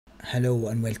Hello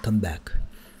and welcome back.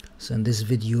 So in this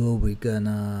video we're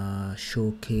gonna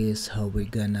showcase how we're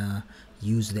gonna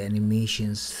use the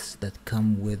animations that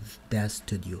come with Daz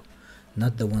Studio,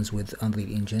 not the ones with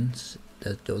Unreal Engines,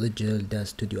 the original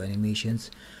Daz Studio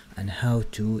animations, and how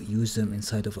to use them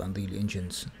inside of Unreal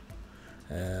Engine's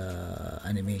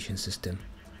animation system.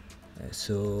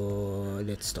 So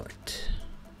let's start.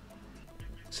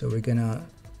 So we're gonna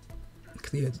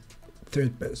create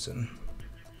third person,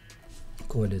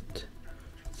 call it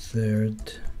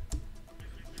third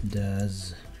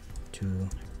Daz to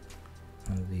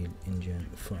Unreal Engine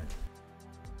 5.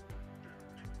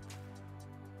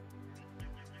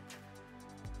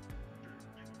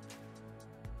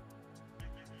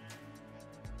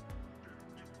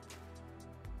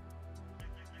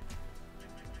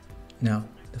 Now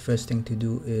the first thing to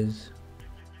do is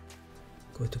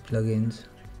go to plugins,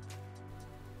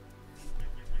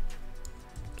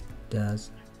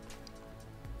 Daz.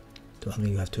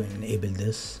 You have to enable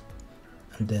this,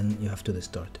 and then you have to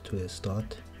restart.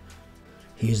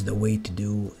 Here's the way to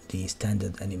do the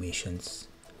standard animations.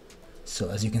 So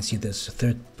as you can see, there's a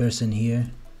third person here.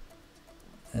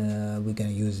 We're gonna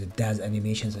use the Daz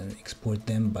animations and export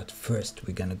them, but first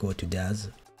we're gonna go to Daz.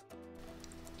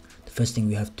 The first thing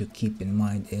we have to keep in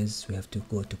mind is we have to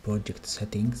go to project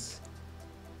settings.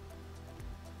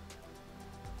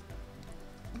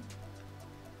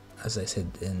 As I said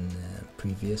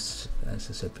previously,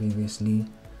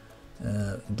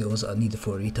 those are needed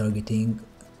for retargeting.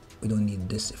 We don't need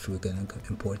this if we're gonna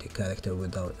import a character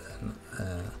without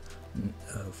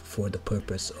for the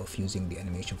purpose of using the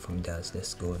animation from Daz.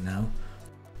 Let's go now.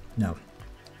 Now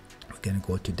we're gonna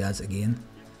go to Daz again.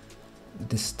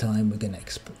 This time we're gonna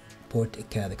export a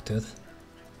character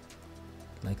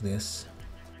like this.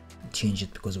 Change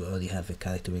it because we already have a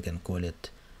character. We're gonna call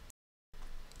it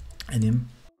anim.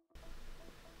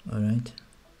 Alright,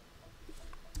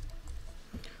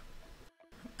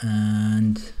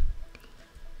 and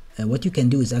what you can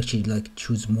do is actually like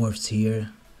choose morphs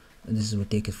here. This will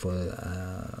take it for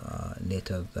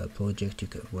later the project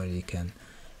where you can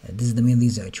this is the main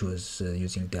reason I chose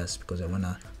using Daz, because I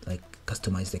wanna like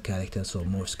customize the character, so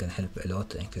morphs can help a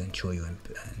lot, and can show you in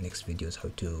next videos how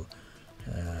to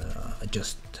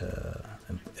just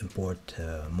import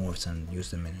morphs and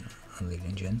use them in Unreal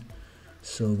Engine.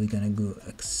 So we're gonna go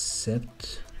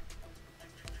accept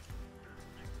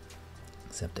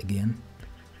again.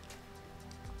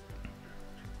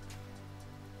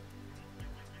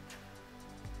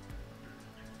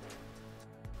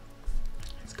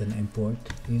 It's gonna import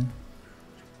here.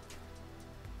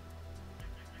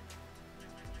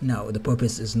 Now the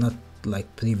purpose is not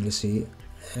like previously,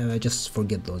 just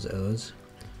forget those errors.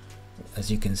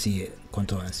 As you can see,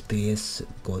 control and space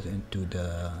goes into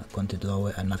the content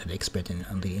drawer. I'm not an expert in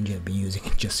Unreal Engine, I've been using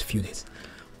it just a few days.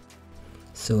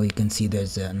 So you can see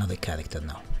there's another character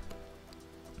now.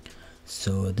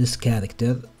 So this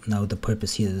character, now the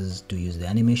purpose here is to use the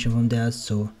animation from Daz,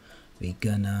 so we're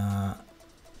gonna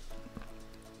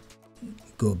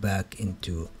go back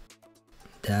into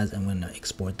Daz and we're gonna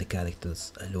export the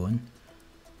characters alone.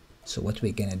 So what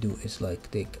we're gonna do is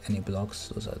like take any blocks,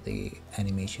 those are the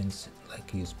animations,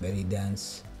 like use belly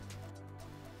dance,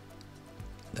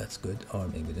 that's good, or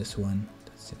maybe this one,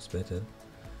 that seems better.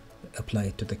 Apply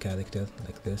it to the character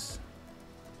like this.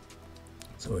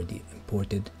 It's already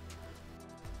imported.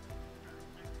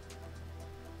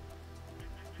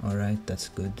 Alright, that's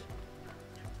good.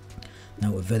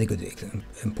 Now a very good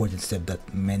important step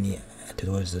that many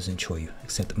tutorials doesn't show you,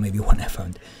 except maybe one I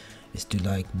found, is to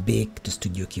like bake the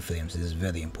studio keyframes. This is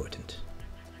very important.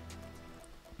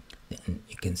 And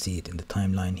you can see it in the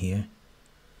timeline here.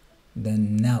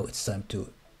 Then now it's time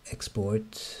to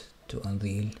export to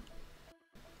Unreal.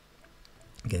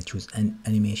 Again, choose an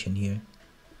animation here.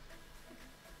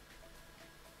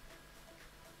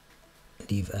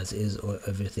 Leave as is or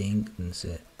everything, and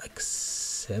say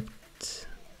accept.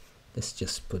 Let's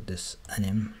just put this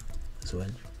anim as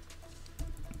well.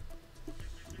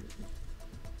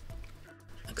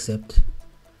 Accept.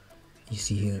 You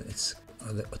see here it's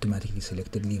automatically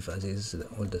selected. Leave as is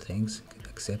all the things.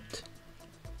 Accept.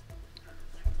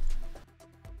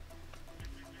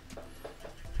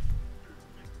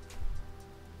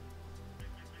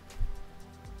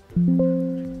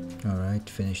 Alright,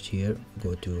 finished here.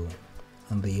 Go to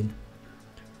Unreal.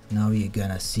 Now you're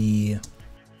gonna see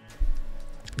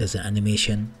there's an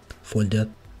animation folder.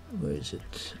 Where is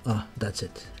it? Ah, that's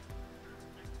it.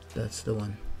 That's the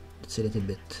one. It's a little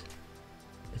bit,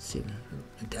 let's see,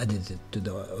 it added it to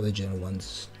the original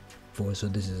ones before, so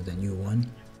this is the new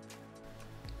one.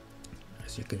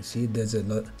 As you can see, there's a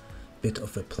bit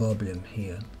of a problem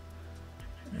here.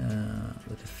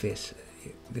 with the face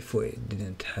before it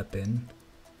didn't happen.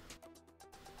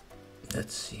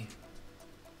 Let's see,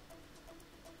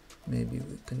 maybe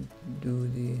we can do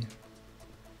the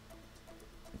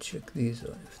check these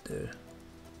if they're,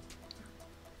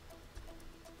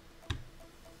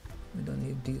 we don't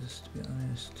need these to be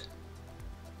honest.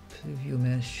 Preview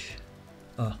mesh,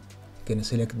 gonna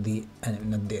select the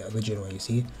not the original one. You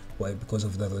see why? Because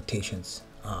of the rotations.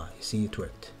 You see it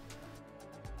worked.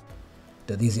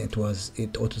 The reason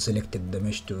it auto selected the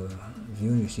mesh to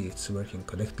view. You see it's working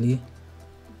correctly,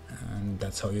 and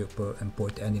that's how you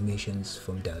import animations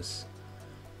from Daz.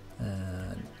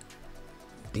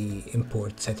 The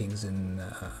import settings in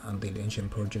Unreal Engine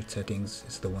project settings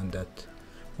is the one that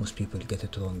most people get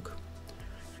it wrong.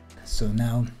 So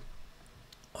now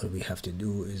all we have to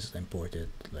do is import it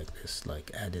like this,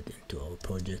 like add it into our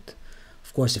project.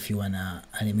 Of course, if you wanna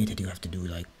animate it, you have to do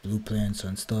like blueprints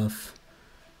and stuff.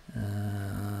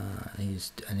 I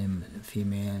used anim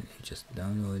female, you just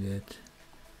download it.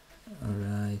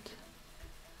 Alright,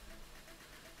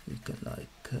 you can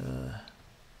like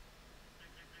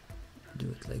do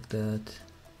it like that,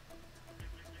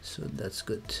 so that's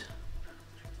good.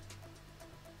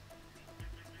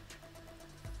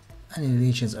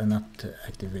 Animations are not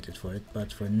activated for it,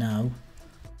 but for now you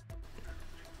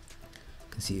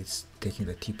can see it's taking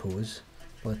the T-pose,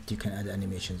 but you can add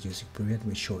animations using prevent,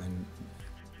 which show in,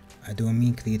 I don't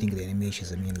mean creating the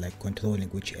animations, I mean like controlling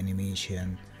which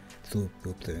animation through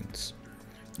blueprints.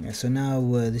 So now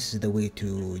this is the way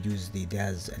to use the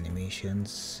Daz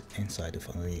animations inside of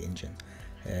Unreal Engine.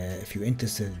 If you're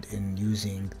interested in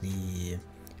using the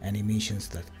animations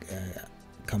that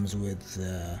comes with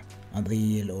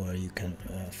Unreal, or you can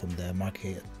from the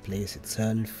marketplace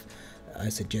itself, I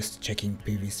suggest checking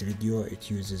previous video.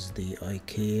 It uses the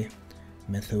IK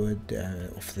method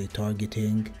of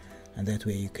retargeting, and that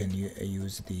way you can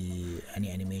use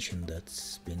any animation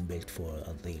that's been built for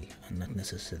Unreal and not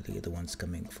necessarily the ones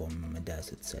coming from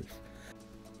Daz itself.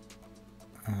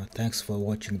 Thanks for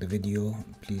watching the video.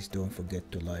 Please don't forget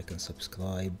to like and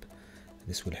subscribe.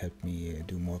 This will help me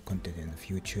do more content in the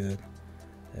future.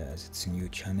 As it's a new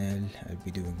channel, I'll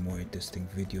be doing more interesting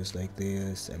videos like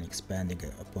this and expanding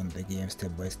upon the game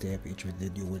step by step. Each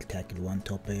video will tackle one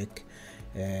topic.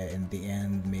 In the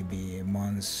end, maybe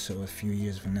months or a few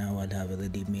years from now, I'll have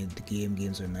already made the game.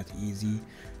 Games are not easy,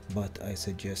 but I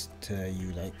suggest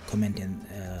you like comment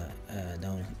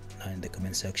down in the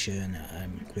comment section.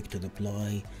 I'm quick to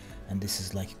reply, and this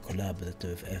is like a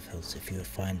collaborative effort. If you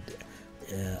find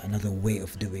another way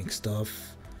of doing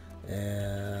stuff,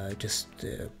 just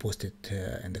post it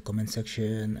in the comment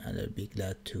section, and I'll be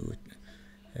glad to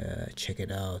check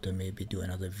it out or maybe do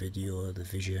another video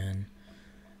revision.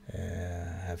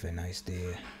 Have a nice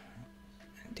day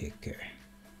and take care.